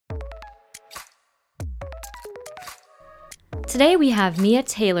Today we have Mia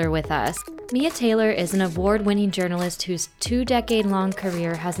Taylor with us. Mia Taylor is an award-winning journalist whose 2-decade-long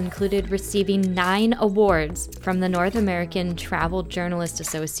career has included receiving 9 awards from the North American Travel Journalist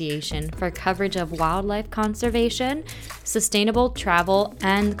Association for coverage of wildlife conservation, sustainable travel,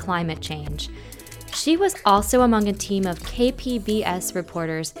 and climate change. She was also among a team of KPBS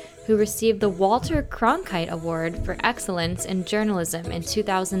reporters who received the Walter Cronkite Award for Excellence in Journalism in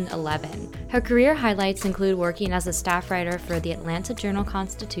 2011. Her career highlights include working as a staff writer for the Atlanta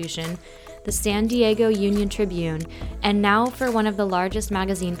Journal-Constitution, the San Diego Union-Tribune, and now for one of the largest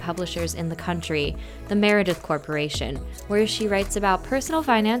magazine publishers in the country, the Meredith Corporation, where she writes about personal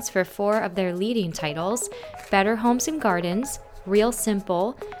finance for 4 of their leading titles: Better Homes and Gardens, Real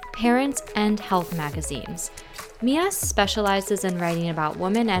Simple, Parents, and Health magazines. Mia specializes in writing about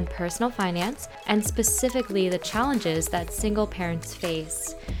women and personal finance, and specifically the challenges that single parents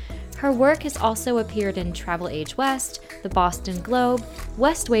face. Her work has also appeared in Travel Age West, the Boston Globe,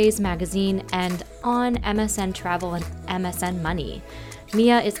 Westways magazine, and on MSN Travel and MSN Money.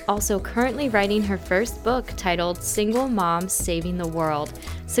 Mia is also currently writing her first book titled Single Moms Saving the World: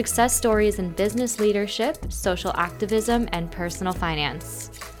 Success Stories in Business Leadership, Social Activism, and Personal Finance.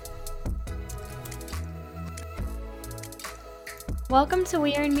 Welcome to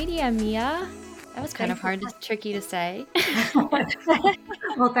We Are in Media, Mia. That was kind of tricky to say.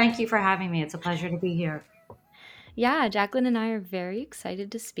 Well, thank you for having me. It's a pleasure to be here. Yeah, Jacqueline and I are very excited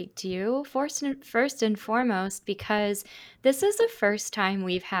to speak to you, first and foremost, because this is the first time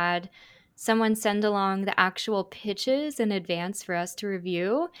we've had someone send along the actual pitches in advance for us to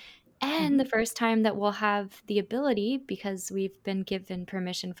review, and the first time that we'll have the ability, because we've been given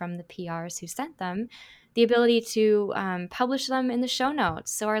permission from the PRs who sent them, the ability to publish them in the show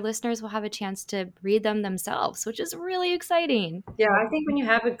notes. So our listeners will have a chance to read them themselves, which is really exciting. Yeah, I think when you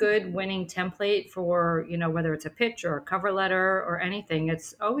have a good winning template for, whether it's a pitch or a cover letter or anything,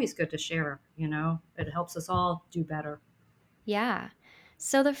 it's always good to share. It helps us all do better. Yeah.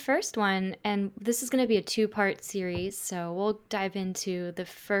 So the first one, and this is going to be a 2-part series, so we'll dive into the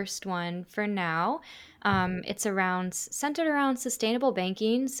first one for now. It's centered around sustainable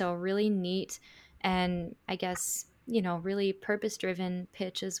banking, so really neat and I guess, really purpose-driven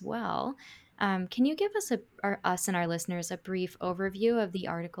pitch as well. Can you give us and our listeners a brief overview of the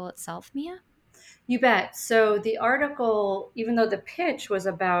article itself, Mia? You bet. So the article, even though the pitch was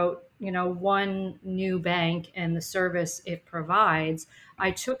about, one new bank and the service it provides,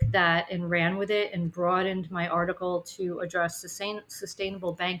 I took that and ran with it and broadened my article to address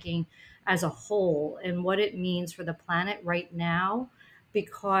sustainable banking as a whole and what it means for the planet right now.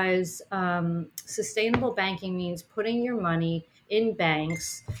 Because sustainable banking means putting your money in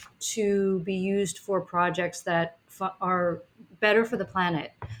banks to be used for projects that are better for the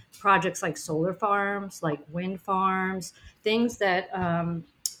planet, projects like solar farms, like wind farms, things that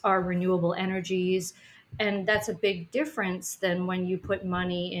are renewable energies. And that's a big difference than when you put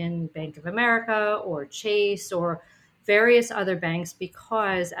money in Bank of America or Chase or various other banks,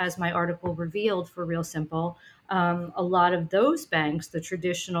 because, as my article revealed for Real Simple, a lot of those banks, the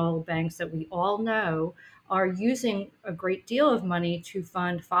traditional banks that we all know, are using a great deal of money to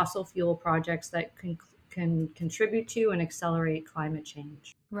fund fossil fuel projects that can contribute to and accelerate climate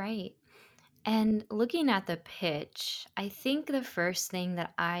change. Right. And looking at the pitch, I think the first thing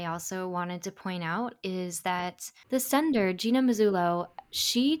that I also wanted to point out is that the sender, Gina Mazzullo,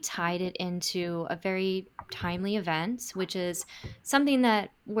 she tied it into a very timely event, which is something that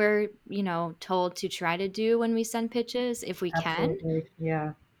we're, told to try to do when we send pitches if we can. Absolutely.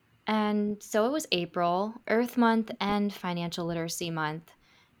 Yeah. And so it was April, Earth Month, and Financial Literacy Month.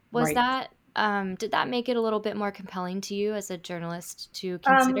 Was Right. that, did that make it a little bit more compelling to you as a journalist to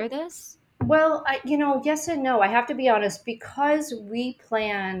Um, consider this? well, yes and no. I have to be honest, because we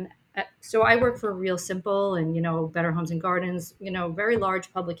plan. So I work for Real Simple and, Better Homes and Gardens, very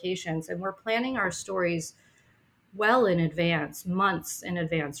large publications, and we're planning our stories well in advance, months in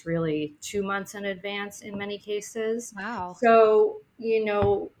advance, really 2 months in advance in many cases. Wow. So,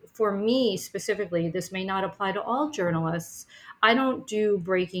 for me specifically, this may not apply to all journalists. I don't do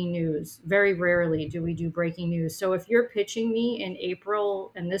breaking news. Very rarely do we do breaking news. So if you're pitching me in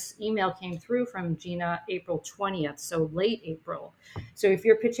April, and this email came through from Gina April 20th, so late April. So if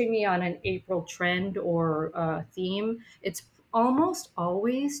you're pitching me on an April trend or theme, it's almost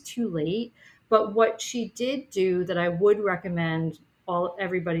always too late. But what she did do that I would recommend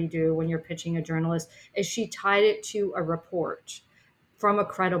everybody do when you're pitching a journalist is she tied it to a report from a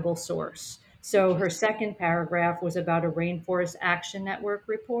credible source. So her Interesting. second paragraph was about a Rainforest Action Network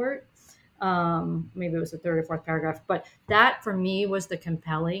report. Maybe it was the third or fourth paragraph, but that for me was the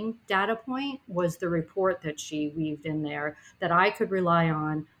compelling data point, was the report that she weaved in there that I could rely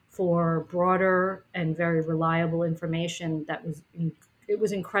on for broader and very reliable information. It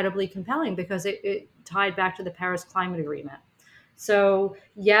was incredibly compelling because it tied back to the Paris Climate Agreement. So,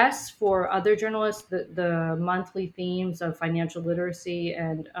 yes, for other journalists, the monthly themes of financial literacy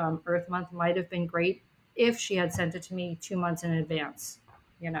and Earth Month might have been great if she had sent it to me 2 months in advance,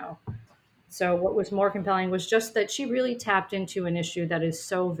 you know. So, what was more compelling was just that she really tapped into an issue that is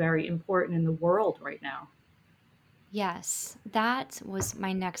so very important in the world right now. Yes, that was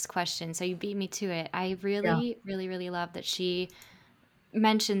my next question. So you beat me to it. I Yeah. really, really, really love that she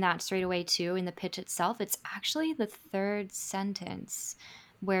mentioned that straight away too in the pitch itself. It's actually the third sentence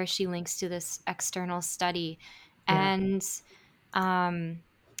where she links to this external study. Yeah. And um,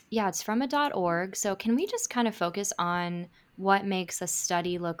 yeah, it's from a .org. So can we just kind of focus on what makes a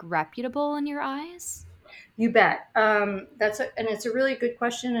study look reputable in your eyes? You bet. And it's a really good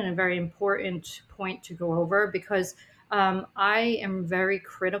question and a very important point to go over because I am very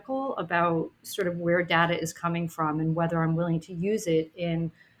critical about sort of where data is coming from and whether I'm willing to use it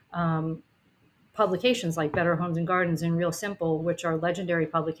in um, publications like Better Homes and Gardens and Real Simple, which are legendary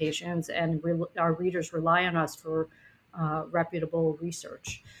publications, and our readers rely on us for reputable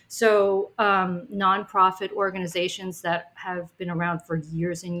research. So, nonprofit organizations that have been around for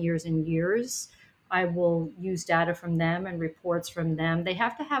years and years and years, I will use data from them and reports from them. They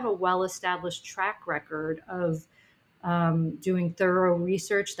have to have a well established track record of doing thorough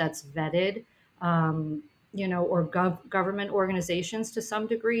research that's vetted, or government organizations to some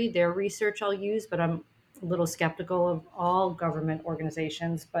degree. Their research I'll use, but I'm a little skeptical of all government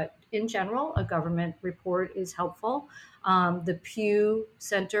organizations. But in general, a government report is helpful. The Pew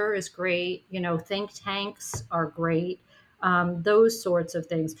Center is great. Think tanks are great. Those sorts of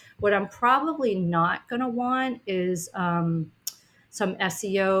things. What I'm probably not going to want is some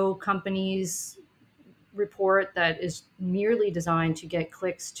SEO companies report that is merely designed to get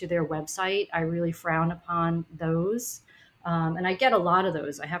clicks to their website. I really frown upon those. And I get a lot of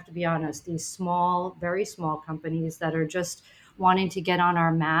those, I have to be honest, these small, very small companies that are just wanting to get on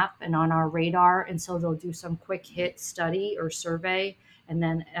our map and on our radar. And so they'll do some quick hit study or survey and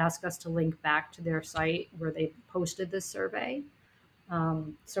then ask us to link back to their site where they posted this survey.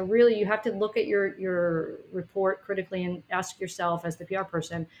 So really, you have to look at your report critically and ask yourself, as the PR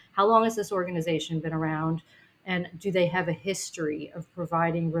person, how long has this organization been around, and do they have a history of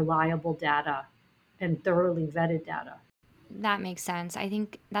providing reliable data and thoroughly vetted data? That makes sense. I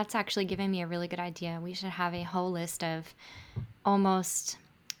think that's actually giving me a really good idea. We should have a whole list of almost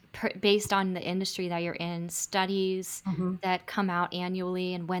based on the industry that you're in, studies Hmm. that come out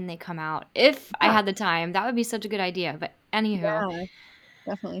annually and when they come out. If I Yeah, had the time, that would be such a good idea. But anywho, Yeah,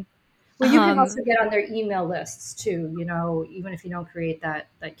 definitely. well, you can um, also get on their email lists too. Even if you don't create that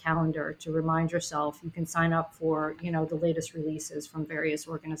calendar to remind yourself, you can sign up for the latest releases from various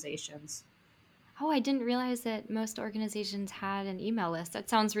organizations. oh, I didn't realize that most organizations had an email list. That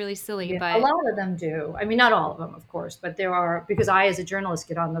sounds really silly, Yeah, a but lot of them do. I mean, not all of them, of course, but there are, because I, as a journalist,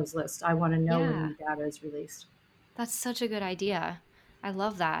 get on those lists. I want to know when yeah, new data is released. that's such a good idea. I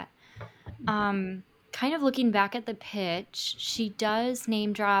love that. Um, Kind of looking back at the pitch, she does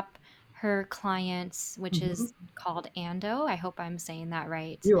name drop her clients, which Hmm. is called Ando. I hope I'm saying that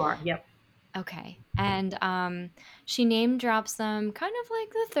right. You are, yep. Okay. And she name drops them kind of like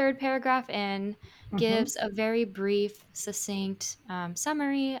the third paragraph in, Hmm. gives a very brief, succinct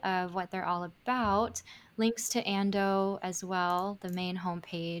summary of what they're all about, links to Ando as well, the main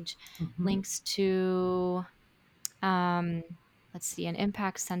homepage, Hmm. links to, um, let's see, an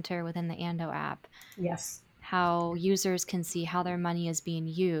impact center within the Ando app, Yes. how users can see how their money is being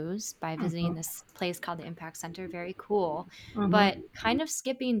used by visiting Hmm. this place called the Impact Center. Very cool. But Hmm. kind of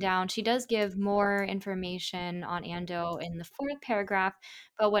skipping down, she does give more information on Ando in the fourth paragraph.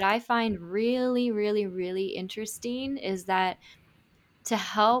 But what I find really, really, really interesting is that to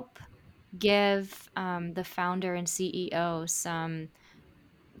help give the founder and CEO some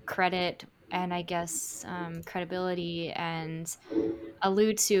credit and I guess credibility and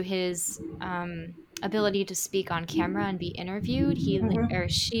allude to his ability to speak on camera and be interviewed. Hmm. Or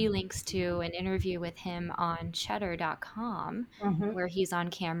she links to an interview with him on cheddar.com Hmm. where he's on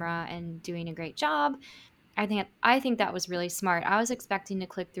camera and doing a great job. I think that was really smart. I was expecting to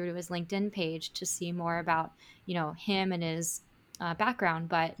click through to his LinkedIn page to see more about, him and his background,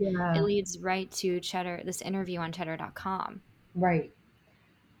 but it Yeah, leads right to Cheddar, this interview on cheddar.com. right.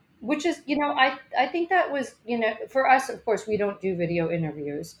 Which is, I think that was, for us, of course, we don't do video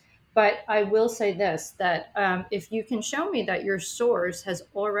interviews, But I will say this, that if you can show me that your source has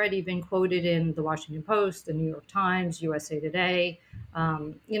already been quoted in the Washington Post, the New York Times, USA Today,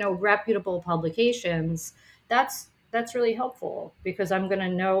 reputable publications, that's really helpful, because I'm going to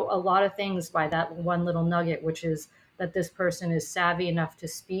know a lot of things by that one little nugget, which is that this person is savvy enough to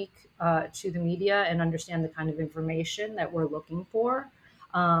speak to the media and understand the kind of information that we're looking for,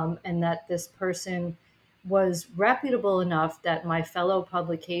 and that this person was reputable enough that my fellow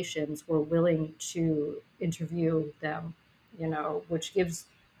publications were willing to interview them, which gives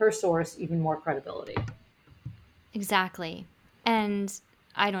her source even more credibility. Exactly. And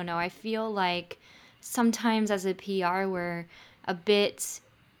I don't know, I feel like sometimes as a PR, we're a bit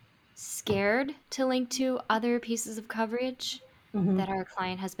scared to link to other pieces of coverage Hmm. that our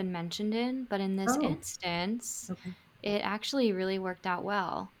client has been mentioned in. But in this Oh, instance, okay. it actually really worked out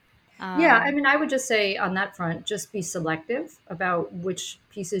well. Yeah, I Um, mean, I would just say on that front, just be selective about which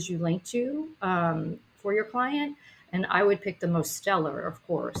pieces you link to for your client. And I would pick the most stellar, of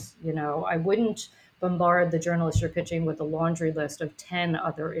course. I wouldn't bombard the journalist you're pitching with a laundry list of 10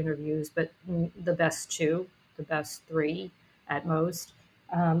 other interviews, but the best two, the best three at most,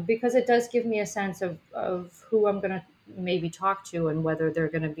 because it does give me a sense of who I'm going to maybe talk to and whether they're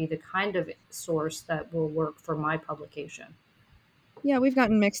going to be the kind of source that will work for my publication. Yeah, we've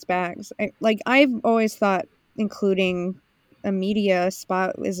gotten mixed bags. I've always thought including a media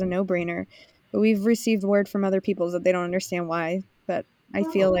spot is a no-brainer, but we've received word from other people that they don't understand why. But I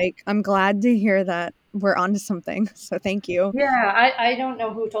feel like I'm glad to hear that we're onto something. So thank you. Yeah, I don't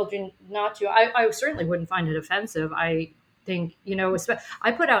know who told you not to. I certainly wouldn't find it offensive. I think,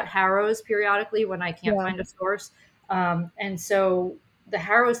 I put out Harrows periodically when I can't Yeah, find a source. And so the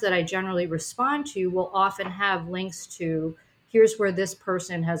Harrows that I generally respond to will often have links to, here's where this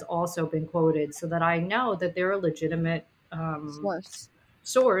person has also been quoted, so that I know that they're a legitimate source.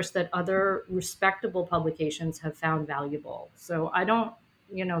 source that other respectable publications have found valuable. So I don't,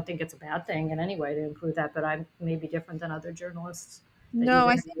 think it's a bad thing in any way to include that, but I may be different than other journalists that you've No,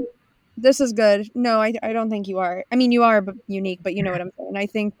 I interviewed. think this is good. No, I don't think you are. I mean, you are unique, but you know what I'm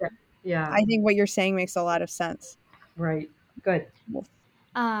saying. Yeah. Yeah. I think what you're saying makes a lot of sense. Right. Good.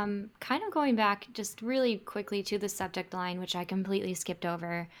 kind of going back just really quickly to the subject line, which I completely skipped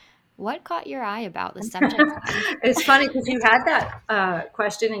over. What caught your eye about the subject line? It's funny because you had that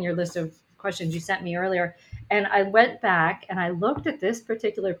question in your list of questions you sent me earlier. And I went back and I looked at this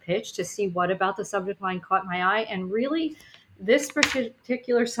particular pitch to see what about the subject line caught my eye. And really, this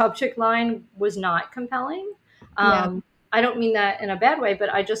particular subject line was not compelling. Yeah. Um, I don't mean that in a bad way, but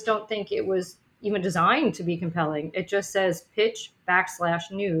I just don't think it was even designed to be compelling. It just says pitch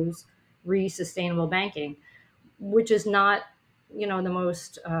backslash news re sustainable banking, which is not, the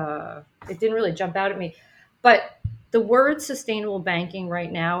most, it didn't really jump out at me. But the words sustainable banking right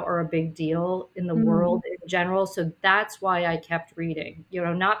now are a big deal in the Mhm. world in general. So that's why I kept reading,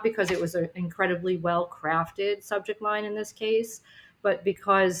 not because it was an incredibly well crafted subject line in this case, but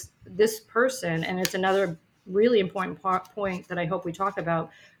because this person, and it's another really important point that I hope we talk about,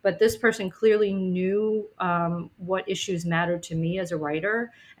 but this person clearly knew what issues mattered to me as a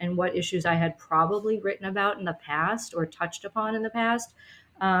writer and what issues I had probably written about in the past or touched upon in the past.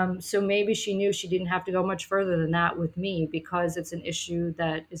 So maybe she knew she didn't have to go much further than that with me, because it's an issue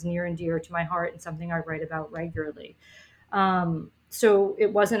that is near and dear to my heart and something I write about regularly. So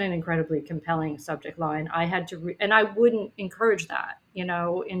it wasn't an incredibly compelling subject line. I had to, and I wouldn't encourage that.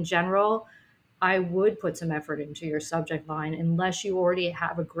 In general, I would put some effort into your subject line unless you already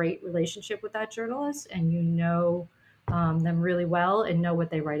have a great relationship with that journalist and them really well and know what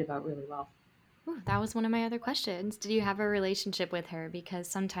they write about really well. Ooh, that was one of my other questions. Did you have a relationship with her? Because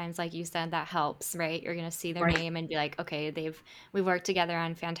sometimes, like you said, that helps, right? You're gonna see their Right. name and be like, okay, we've worked together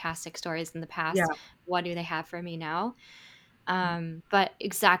on fantastic stories in the Yeah. past. What do they have for me now? But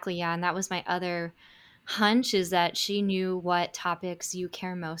exactly, yeah, and that was my other hunch, is that she knew what topics you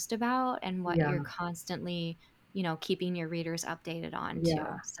care most about and what Yeah. you're constantly, keeping your readers updated on Yeah. too.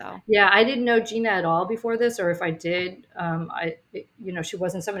 So, Yeah. I didn't know Gina at all before this, or if I did, she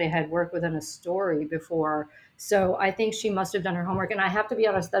wasn't somebody I had worked with on a story before. So I think she must have done her homework. And I have to be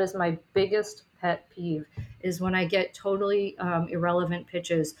honest, that is my biggest pet peeve, is when I get totally irrelevant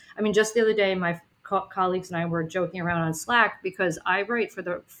pitches. I mean, just the other day, my colleagues and I were joking around on Slack because I write for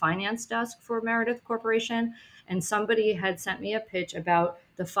the finance desk for Meredith Corporation. And somebody had sent me a pitch about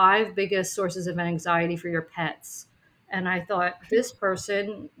the 5 biggest sources of anxiety for your pets. And I thought, this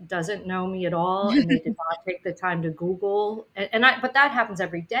person doesn't know me at all, and they did not take the time to Google. But that happens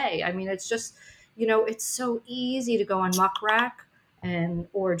every day. I mean, it's just, it's so easy to go on Muck Rack and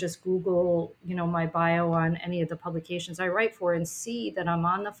or just Google, my bio on any of the publications I write for and see that I'm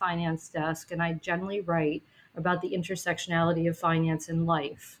on the finance desk, and I generally write about the intersectionality of finance and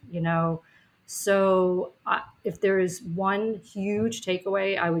life. So if there is one huge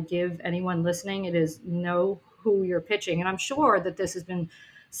takeaway I would give anyone listening, it is know who you're pitching. And I'm sure that this has been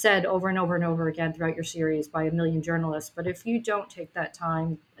said over and over and over again throughout your series by a million journalists. But if you don't take that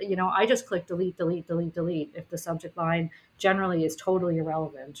time, I just click delete, delete, delete, delete if the subject line generally is totally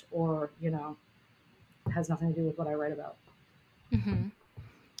irrelevant or, has nothing to do with what I write about. Mm-hmm.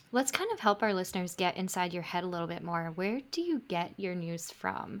 Let's kind of help our listeners get inside your head a little bit more. Where do you get your news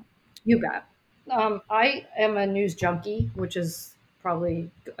from? You bet. I am a news junkie, which is probably,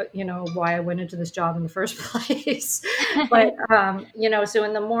 why I went into this job in the first place. But, so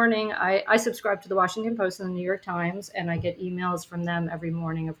in the morning, I subscribe to the Washington Post and the New York Times, and I get emails from them every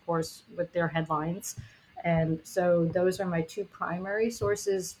morning, of course, with their headlines. And so those are my two primary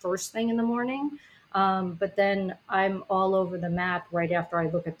sources first thing in the morning. But then I'm all over the map right after I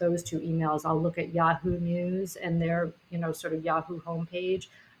look at those two emails. I'll look at Yahoo News and their, sort of Yahoo homepage.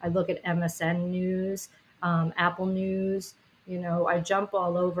 I look at MSN News, Apple News. I jump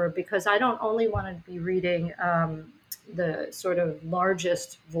all over because I don't only want to be reading the sort of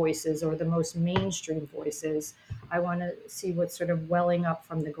largest voices or the most mainstream voices. I want to see what's sort of welling up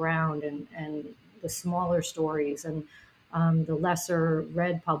from the ground and the smaller stories and the lesser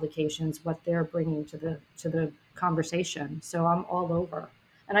read publications, what they're bringing to the conversation. So I'm all over,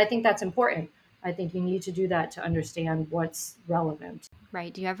 and I think that's important. I think you need to do that to understand what's relevant.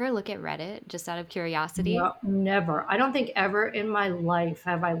 Right. Do you ever look at Reddit just out of curiosity? No, never. I don't think ever in my life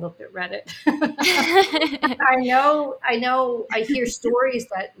have I looked at Reddit. I hear stories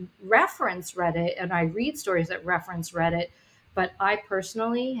that reference Reddit and I read stories that reference Reddit, but I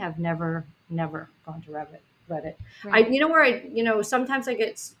personally have never gone to Reddit. Right. Sometimes I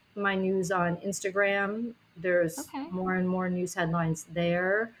get my news on Instagram. There's Okay. more and more news headlines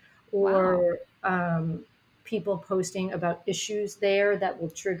there, Wow. or people posting about issues there that will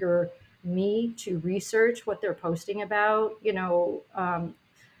trigger me to research what they're posting about.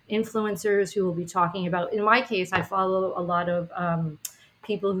 Influencers who will be talking about. In my case, I follow a lot of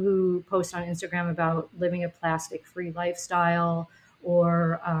people who post on Instagram about living a plastic-free lifestyle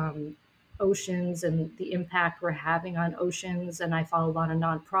or oceans and the impact we're having on oceans. And I follow a lot of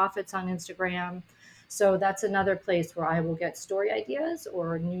nonprofits on Instagram. So that's another place where I will get story ideas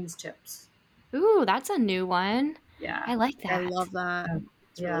or news tips. Ooh, that's a new one. Yeah. I like I that. love that.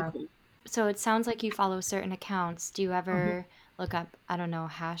 It's really Yeah. cool. So it sounds like you follow certain accounts. Do you Mhm. ever look up, I don't know,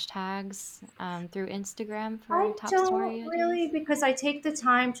 hashtags through Instagram for I top don't story really, ideas? because I take the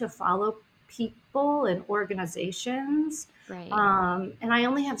time to follow people and organizations. Right. And I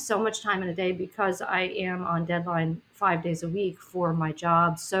only have so much time in a day because I am on deadline 5 days a week for my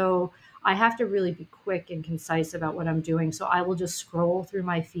job. So I have to really be quick and concise about what I'm doing. So I will just scroll through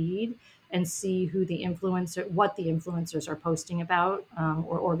my feed and see what the influencers are posting about,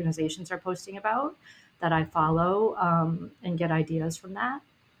 or organizations are posting about that I follow, and get ideas from that.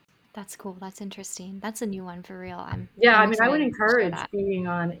 That's cool. That's interesting. That's a new one for real. Yeah, I'm I mean, I would excited to share encourage that. being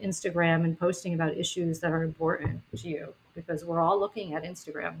on Instagram and posting about issues that are important to you because we're all looking at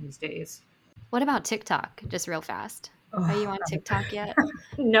Instagram these days. What about TikTok? Just real fast. Are you Oh, on TikTok yet?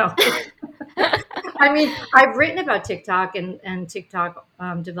 no. I mean, I've written about TikTok and TikTok,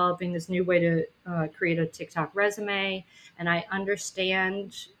 developing this new way to create a TikTok resume. And I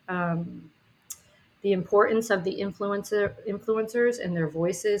understand the importance of the influencers and their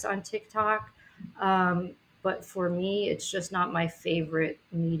voices on TikTok. But for me, it's just not my favorite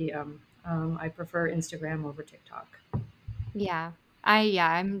medium. I prefer Instagram over TikTok. Yeah.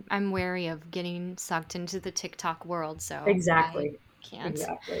 I'm wary of getting sucked into the TikTok world, so I Exactly. can't.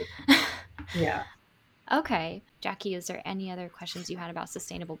 Exactly. Yeah. Okay. Jackie, is there any other questions you had about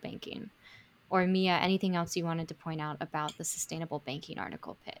sustainable banking? Or Mia, anything else you wanted to point out about the sustainable banking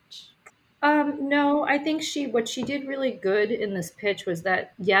article pitch? No, I think what she did really good in this pitch was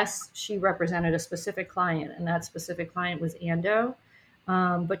that, yes, she represented a specific client, and that specific client was Ando.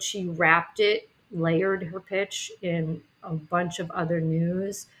 But she layered her pitch in a bunch of other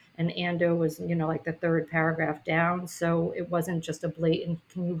news. And Ando was, like the third paragraph down. So it wasn't just a blatant,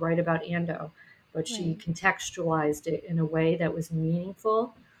 can you write about Ando? But she Right. contextualized it in a way that was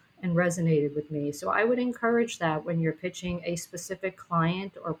meaningful and resonated with me. So I would encourage that when you're pitching a specific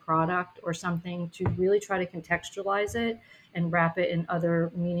client or product or something to really try to contextualize it and wrap it in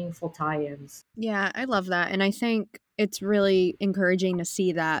other meaningful tie-ins. Yeah, I love that. And I think it's really encouraging to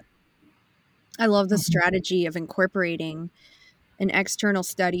see that. I love the Mhm. strategy of incorporating an external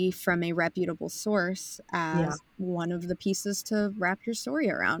study from a reputable source Yeah. as one of the pieces to wrap your story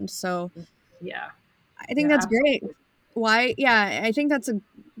around. So Yeah. I think Yeah. that's great. Absolutely. Why? Yeah, I think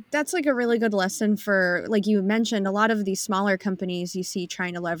that's like a really good lesson for, like you mentioned, a lot of these smaller companies you see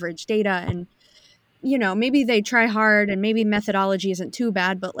trying to leverage data, and maybe they try hard and maybe methodology isn't too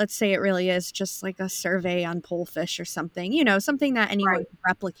bad, but let's say it really is just like a survey on polefish or something, something that anyone Right. can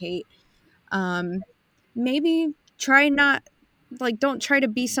replicate. um, Maybe try not, like, don't try to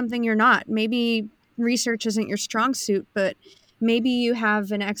be something you're not. Maybe research isn't your strong suit, but maybe you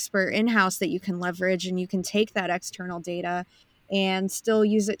have an expert in-house that you can leverage, and you can take that external data and still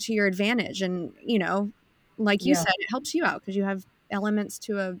use it to your advantage. And like you Yeah. said, it helps you out because you have elements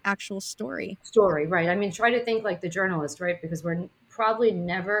to an actual story. Story, right? I mean, try to think like the journalist, right? Because we're probably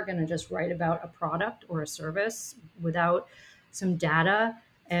never going to just write about a product or a service without some data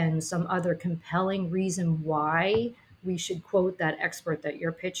and some other compelling reason why we should quote that expert that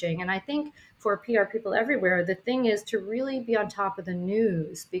you're pitching. And I think for PR people everywhere, the thing is to really be on top of the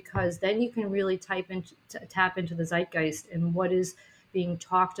news, because then you can really tap into the zeitgeist and what is being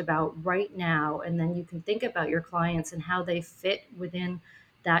talked about right now. And then you can think about your clients and how they fit within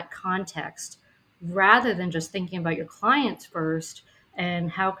that context, rather than just thinking about your clients first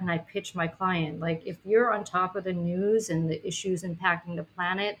and how can I pitch my client. Like if you're on top of the news and the issues impacting the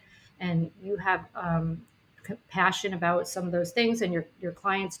planet, and you have passion about some of those things, and your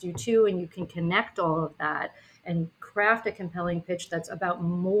clients do too, and you can connect all of that and craft a compelling pitch that's about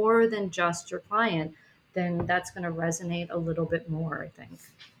more than just your client, then that's going to resonate a little bit more, I think.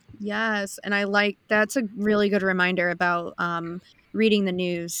 Yes, and that's a really good reminder about reading the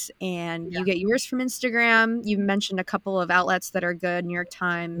news. And Yeah. you get yours from Instagram. You mentioned a couple of outlets that are good: New York Yeah.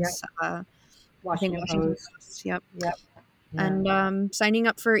 Times, I think Washington Washington Post. Post. Yep. Yep. Yeah. And signing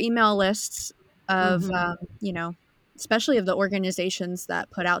up for email lists of, Hmm. especially of the organizations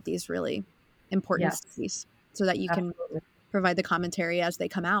that put out these really important Yes. studies, so that you can Absolutely. provide the commentary as they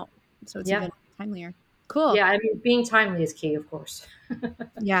come out. So it's Yeah. even timelier. Cool. Yeah. I mean, being timely is key, of course.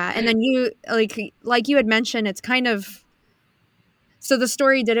 Yeah. And then you, like you had mentioned, it's kind of, so the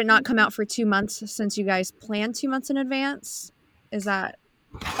story, did it not come out for 2 months since you guys planned 2 months in advance? Is that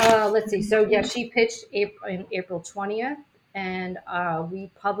Let's see. So yeah, she pitched in April 20th, and we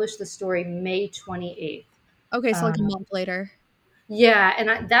published the story May 28th. okay? So like a Uh, month later. yeah,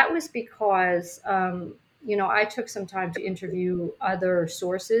 and that was because I took some time to interview other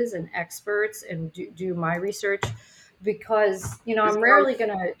sources and experts and do my research, because I'm rarely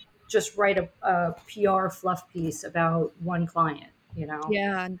going to just write a PR fluff piece about one client. Yeah,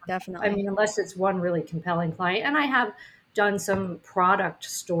 I definitely. mean, unless it's one really compelling client. And I have done some product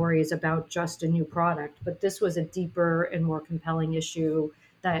stories about just a new product, but this was a deeper and more compelling issue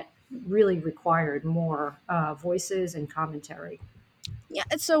that really required more voices and commentary. Yeah.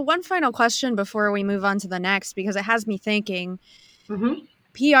 So one final question before we move on to the next, because it has me thinking. Hmm.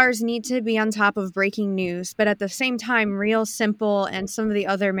 PRs need to be on top of breaking news, but at the same time, Real Simple and some of the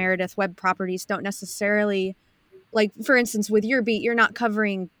other Meredith web properties don't necessarily, like, for instance, with your beat, you're not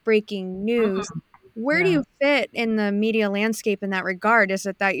covering breaking news. Where do Yeah. you fit in the media landscape in that regard? Is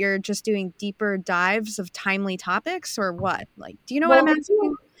it that you're just doing deeper dives of timely topics, or what? Like, do you know what I'm Well, we do.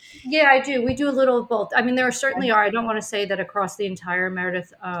 asking? Yeah, I do. We do a little of both. I mean, there are certainly are. I don't want to say that across the entire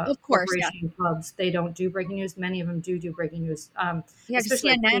Meredith Of course, yeah. Corporation clubs they don't do breaking news. Many of them do breaking news, Yeah, because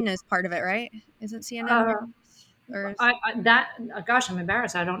especially like CNN is part of it, right? Isn't CNN uh, Meredith? Or is gosh, I'm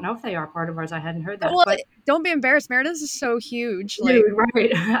embarrassed. I don't know if they are part of ours. I hadn't heard that, well, but don't be embarrassed. Meredith is so huge. Like, dude,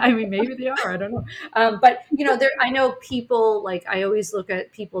 right? I mean, maybe they are. I don't know. But there. I know people. Like, I always look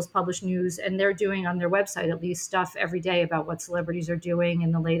at people's published news, and they're doing on their website at least stuff every day about what celebrities are doing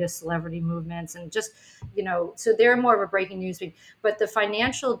and the latest celebrity movements, and just so they're more of a breaking news feed. But the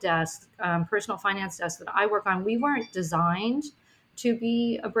financial desk, personal finance desk that I work on, we weren't designed to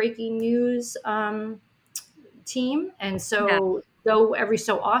be a breaking news team. And yeah. so, though every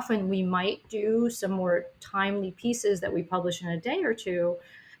so often we might do some more timely pieces that we publish in a day or two,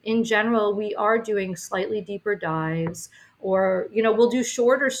 in general, we are doing slightly deeper dives, or, we'll do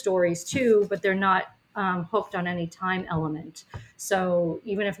shorter stories too, but they're not hooked on any time element. So,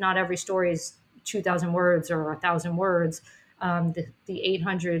 even if not every story is 2,000 words or 1,000 words, the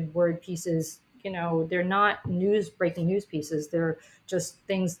 800 word pieces, they're not breaking news pieces. They're just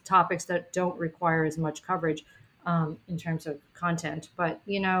topics that don't require as much coverage in terms of content. But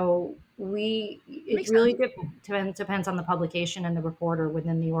it Makes really sense. depends on the publication and the reporter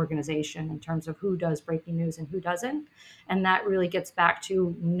within the organization in terms of who does breaking news and who doesn't, and that really gets back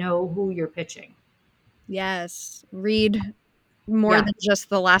to know who you're pitching. Yes. Read more Yeah. than just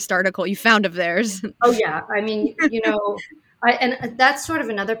the last article you found of theirs. Oh yeah. I mean, And that's sort of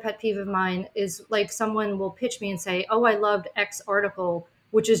another pet peeve of mine is like someone will pitch me and say, "Oh, I loved X article,"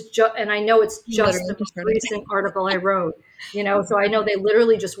 which is just, and I know it's just Literally the just most read it. recent article I wrote, so I know they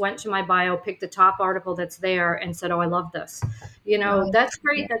literally just went to my bio, picked the top article that's there, and said, "Oh, I love this." Wow. That's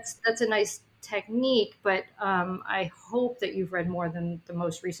great. Yeah. That's a nice technique, but I hope that you've read more than the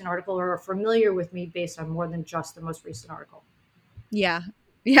most recent article or are familiar with me based on more than just the most recent article. Yeah.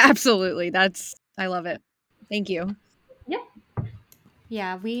 Yeah, absolutely. I love it. Thank you. Yeah.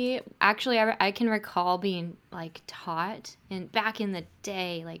 Yeah, we actually, I can recall being like taught back in the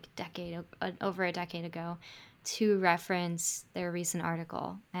day, like over a decade ago, to reference their recent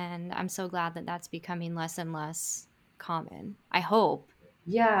article. And I'm so glad that that's becoming less and less common. I hope.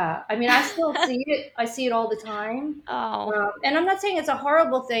 Yeah, I mean, I still see it. I see it all the time. Oh, And I'm not saying it's a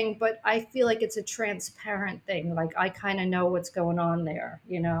horrible thing, but I feel like it's a transparent thing. Like I kind of know what's going on there,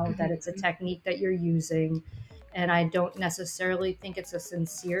 that it's a technique that you're using. And I don't necessarily think it's a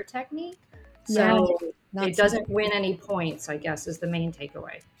sincere technique. Yeah. So Not it doesn't win any points, I guess, is the main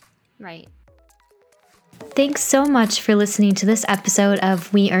takeaway. right. Thanks so much for listening to this episode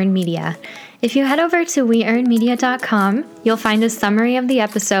of We Earn Media. If you head over to weearnmedia.com, you'll find a summary of the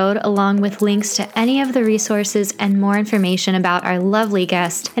episode along with links to any of the resources and more information about our lovely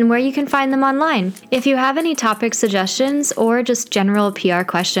guest and where you can find them online. If you have any topic suggestions or just general PR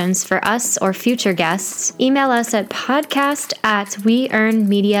questions for us or future guests, email us at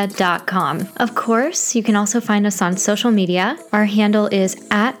podcast@weearnmedia.com. Of course, you can also find us on social media. Our handle is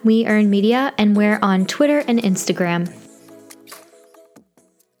 @weearnmedia and we're on Twitter and Instagram.